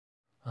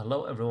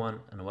Hello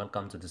everyone and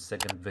welcome to the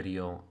second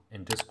video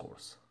in this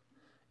course.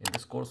 In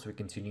this course we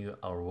continue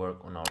our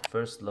work on our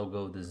first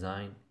logo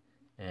design,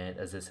 and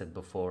as I said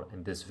before,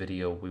 in this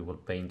video we will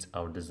paint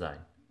our design.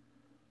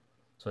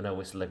 So now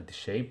we select the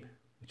shape,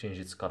 we change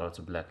its color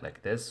to black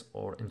like this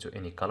or into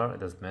any color,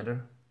 it doesn't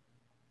matter.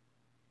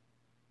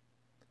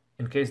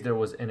 In case there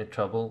was any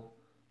trouble,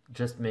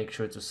 just make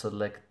sure to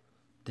select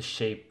the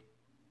shape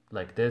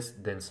like this,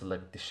 then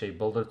select the shape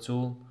builder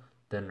tool,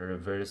 then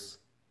reverse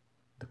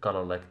the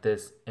color like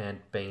this and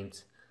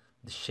paint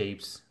the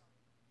shapes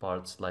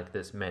parts like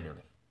this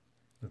manually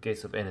in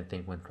case of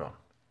anything went wrong.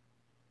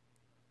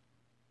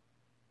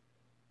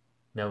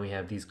 Now we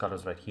have these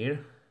colors right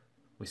here.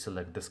 We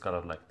select this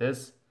color like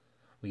this.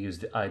 We use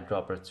the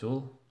eyedropper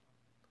tool.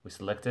 We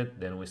select it,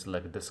 then we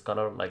select this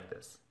color like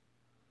this.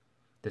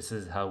 This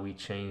is how we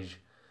change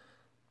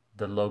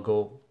the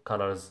logo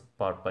colors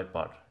part by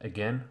part.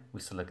 Again, we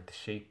select the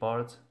shape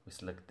part, we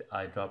select the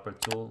eyedropper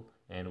tool,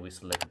 and we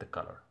select the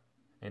color.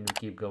 And we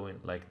keep going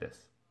like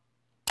this.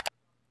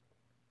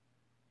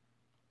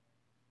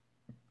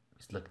 We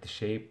select the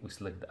shape, we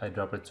select the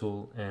eyedropper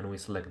tool, and we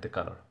select the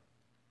color.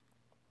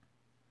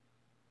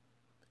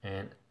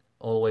 And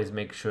always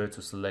make sure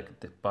to select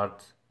the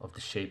part of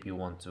the shape you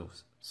want to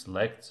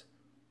select,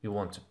 you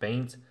want to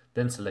paint,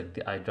 then select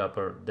the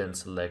eyedropper, then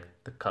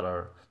select the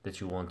color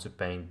that you want to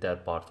paint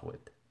that part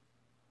with.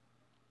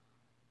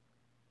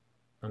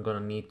 I'm gonna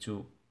need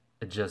to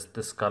adjust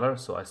this color,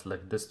 so I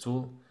select this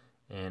tool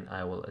and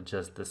I will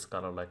adjust this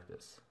color like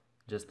this,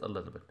 just a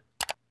little bit.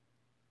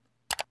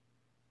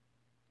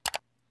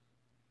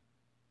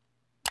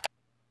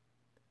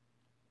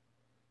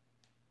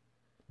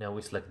 Now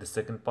we select the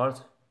second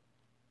part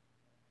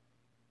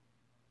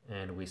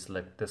and we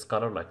select this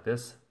color like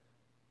this.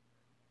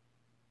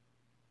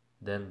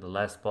 Then the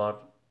last part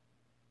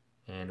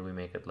and we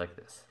make it like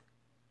this.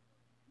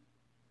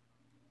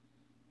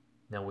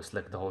 Now we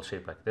select the whole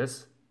shape like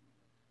this.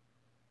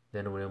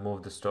 Then we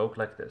remove the stroke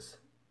like this.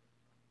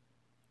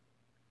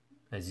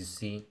 As you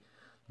see,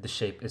 the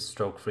shape is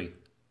stroke free.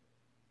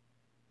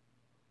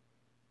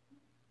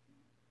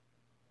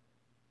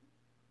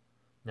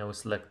 Now we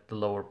select the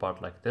lower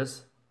part like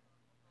this.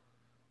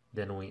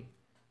 Then we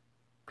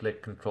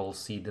click Ctrl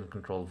C, then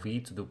Ctrl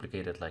V to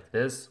duplicate it like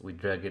this. We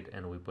drag it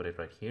and we put it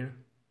right here.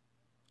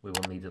 We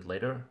will need it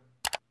later.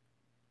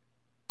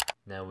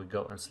 Now we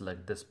go and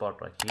select this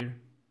part right here.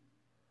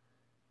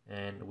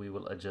 And we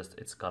will adjust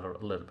its color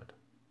a little bit.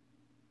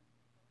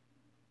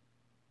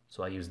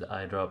 So I use the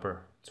eyedropper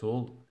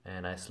tool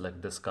and I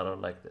select this color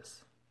like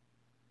this.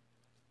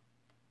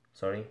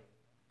 Sorry,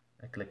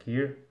 I click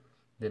here,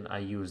 then I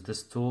use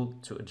this tool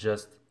to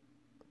adjust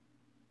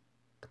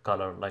the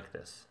color like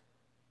this.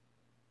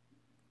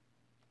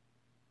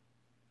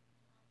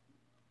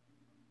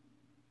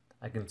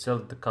 I can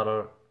tilt the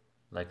color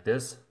like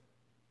this,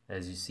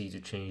 as you see,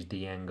 to change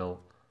the angle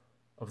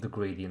of the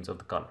gradients of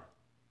the color.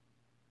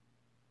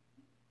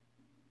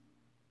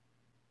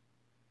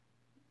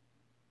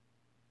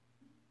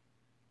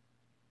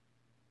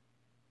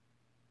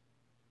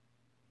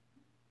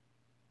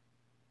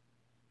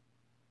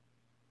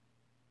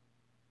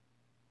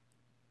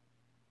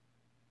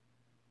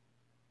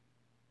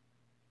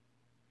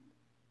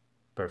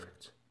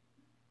 Perfect.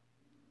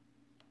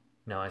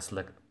 Now I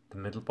select the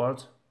middle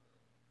part.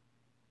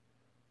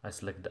 I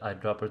select the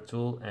eyedropper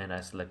tool and I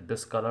select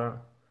this color.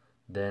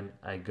 Then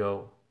I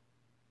go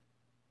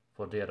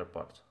for the other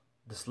part.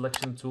 The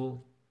selection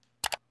tool.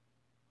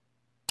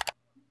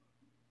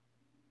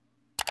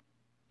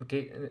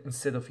 Okay,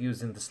 instead of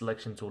using the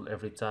selection tool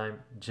every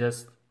time,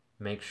 just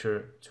make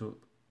sure to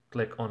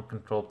click on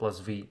Ctrl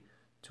plus V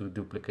to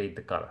duplicate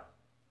the color.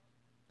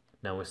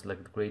 Now we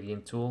select the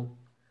gradient tool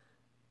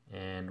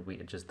and we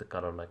adjust the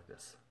color like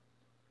this.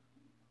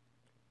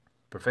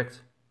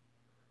 Perfect.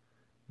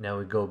 Now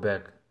we go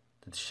back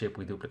to the shape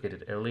we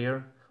duplicated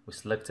earlier. We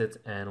select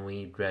it and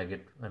we drag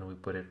it and we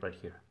put it right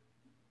here.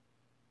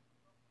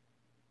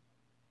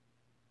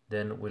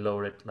 Then we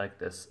lower it like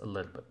this a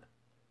little bit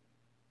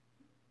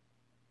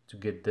to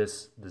get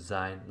this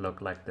design look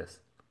like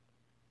this.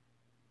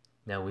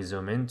 Now we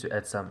zoom in to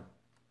add some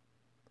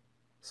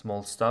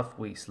small stuff.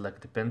 We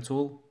select the pen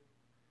tool.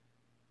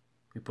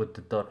 We put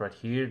the dot right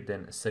here,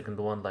 then a second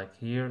one like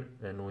here,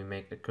 then we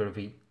make a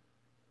curvy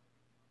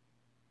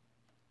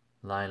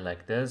line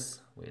like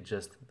this. We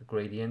adjust the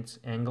gradient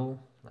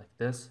angle like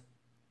this.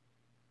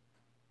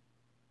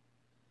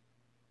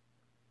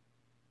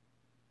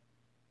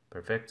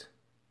 Perfect.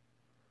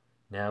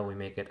 Now we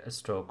make it a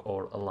stroke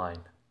or a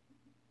line.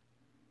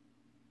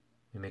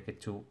 We make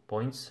it 2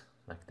 points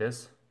like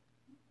this.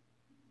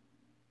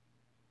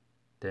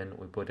 Then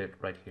we put it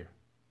right here.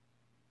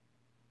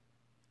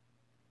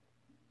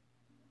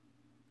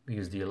 We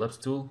use the ellipse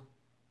tool.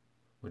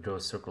 We draw a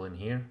circle in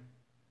here.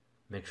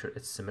 Make sure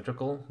it's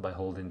symmetrical by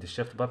holding the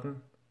shift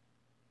button.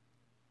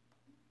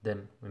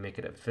 Then we make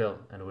it a fill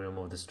and we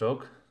remove the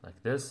stroke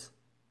like this.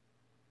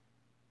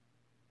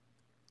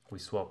 We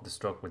swap the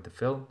stroke with the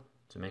fill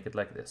to make it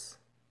like this.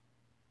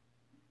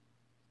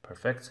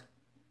 Perfect.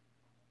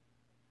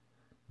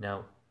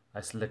 Now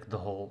I select the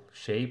whole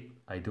shape,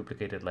 I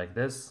duplicate it like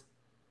this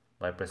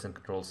by pressing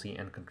Ctrl C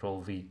and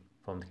Ctrl V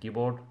from the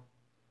keyboard,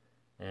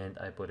 and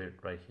I put it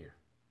right here.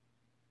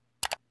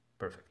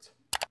 Perfect.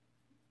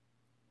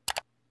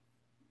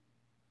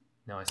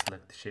 Now I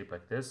select the shape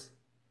like this,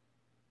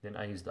 then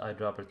I use the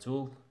eyedropper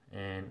tool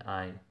and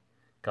I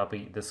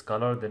copy this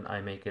color, then I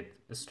make it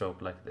a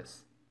stroke like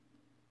this.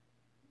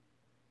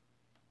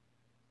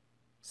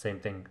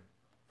 Same thing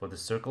for the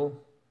circle.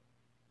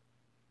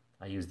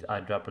 I use the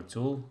eyedropper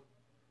tool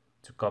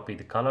to copy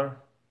the color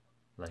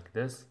like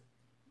this.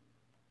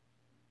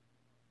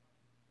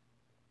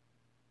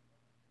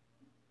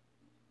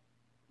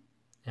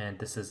 And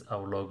this is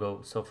our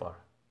logo so far.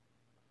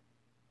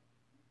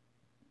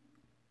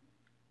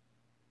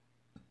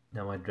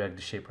 Now I drag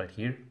the shape right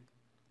here.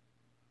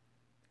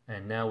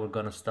 And now we're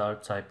gonna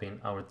start typing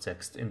our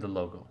text in the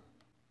logo.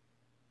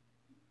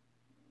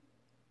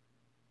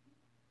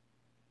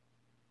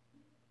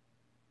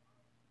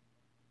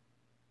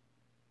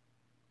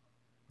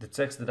 The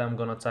text that I'm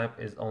gonna type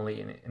is only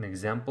an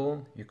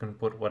example. You can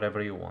put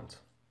whatever you want.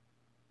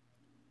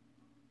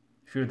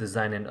 If you're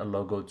designing a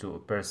logo to a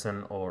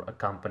person or a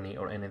company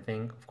or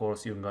anything, of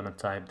course you're gonna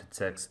type the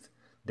text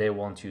they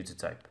want you to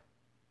type.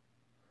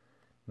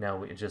 Now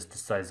we adjust the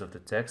size of the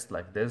text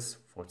like this,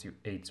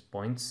 48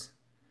 points.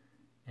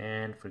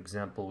 And for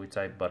example, we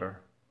type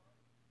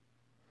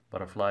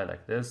butterfly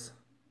like this.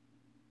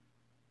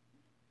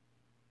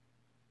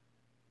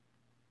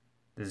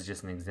 This is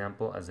just an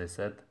example, as I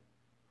said.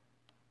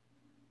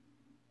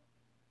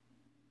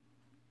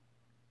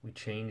 We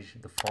change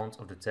the font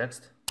of the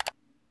text.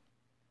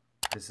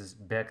 This is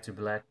back to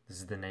black. This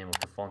is the name of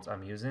the font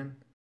I'm using.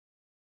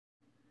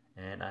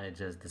 And I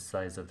adjust the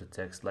size of the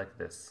text like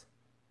this.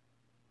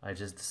 I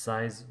adjust the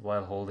size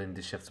while holding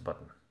the shift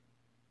button.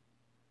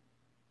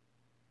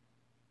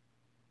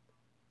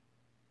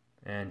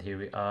 And here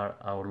we are,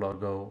 our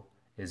logo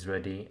is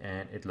ready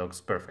and it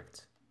looks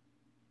perfect.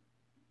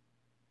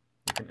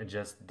 You can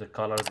adjust the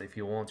colors if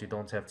you want, you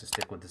don't have to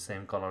stick with the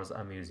same colors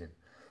I'm using.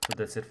 So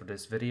that's it for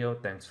this video.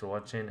 Thanks for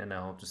watching and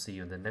I hope to see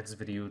you in the next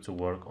video to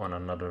work on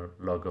another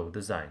logo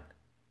design.